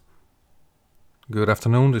Good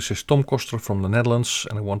afternoon, this is Tom Koster from the Netherlands,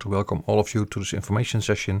 and I want to welcome all of you to this information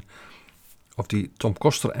session of the Tom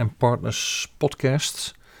Koster and Partners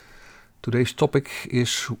podcast. Today's topic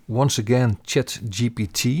is once again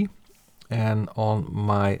ChatGPT, and on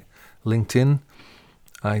my LinkedIn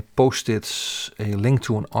I posted a link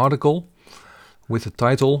to an article with the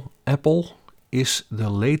title "Apple is the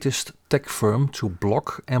latest tech firm to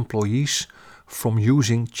block employees from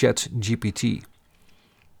using ChatGPT."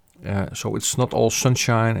 So it's not all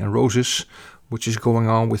sunshine and roses, which is going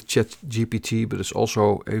on with ChatGPT, but it's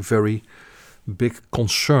also a very big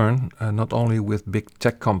concern, not only with big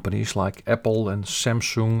tech companies like Apple and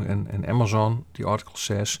Samsung and Amazon, the article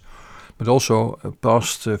says, but also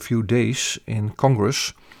past few days in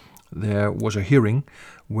Congress, there was a hearing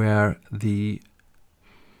where the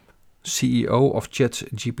CEO of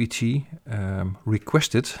ChatGPT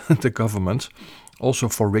requested the government also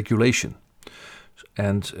for regulation.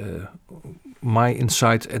 And my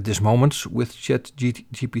insight at this moment with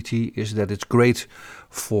ChatGPT is that it's great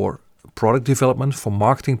for product development, for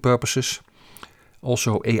marketing purposes.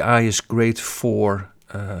 Also, AI is great for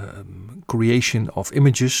creation of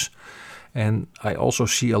images. And I also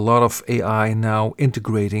see a lot of AI now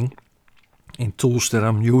integrating in tools that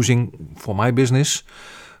I'm using for my business.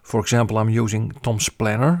 For example, I'm using Tom's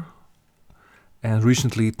Planner. And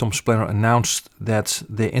recently, Tom's Planner announced that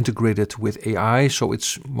they integrated with AI, so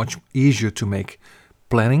it's much easier to make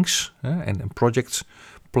plannings and project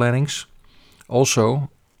plannings. Also,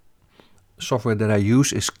 software that I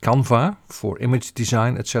use is Canva for image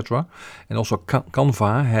design, etc. And also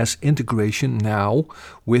Canva has integration now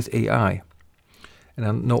with AI. And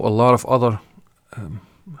I know a lot of other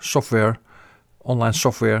online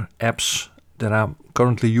software apps that I'm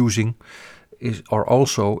currently using are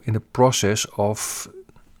also in the process of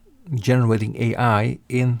generating AI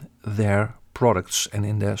in their products and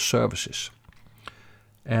in their services.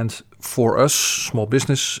 And for us, small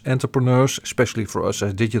business entrepreneurs, especially for us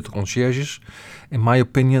as digital concierges, in my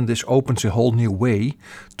opinion, this opens a whole new way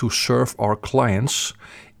to serve our clients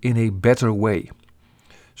in a better way.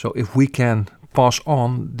 So if we can pass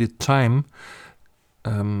on the time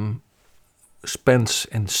spent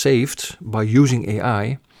and saved by using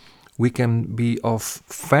AI, we can be of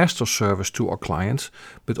faster service to our client,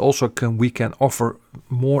 but also we can offer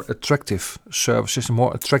more attractive services and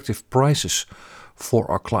more attractive prices for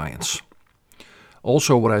our clients.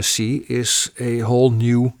 Also, what I see is a whole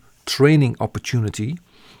new training opportunity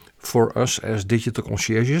for us as digital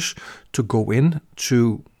concierges to go in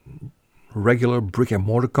to regular brick and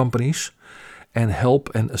mortar companies and help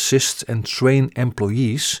and assist and train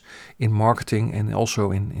employees in marketing and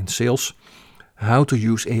also in sales how to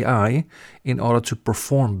use AI in order to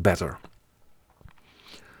perform better.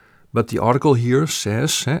 But the article here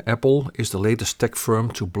says Apple is the latest tech firm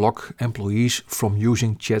to block employees from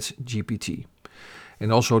using ChatGPT.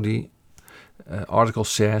 And also the article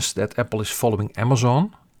says that Apple is following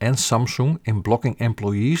Amazon and Samsung in blocking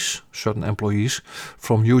certain employees,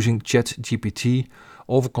 from using ChatGPT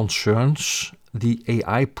over concerns the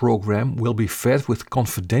AI program will be fed with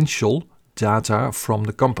confidential data from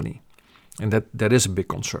the company. And that is a big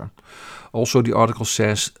concern. Also, the article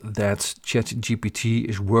says that ChatGPT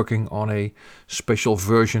is working on a special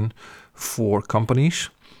version for companies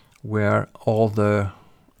where all the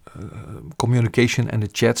communication and the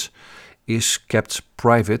chat is kept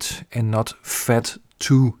private and not fed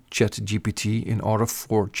to ChatGPT in order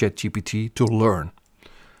for ChatGPT to learn.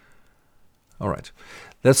 All right,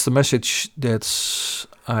 that's the message that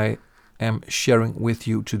I am sharing with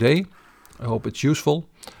you today. I hope it's useful.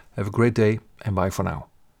 Have a great day and bye for now.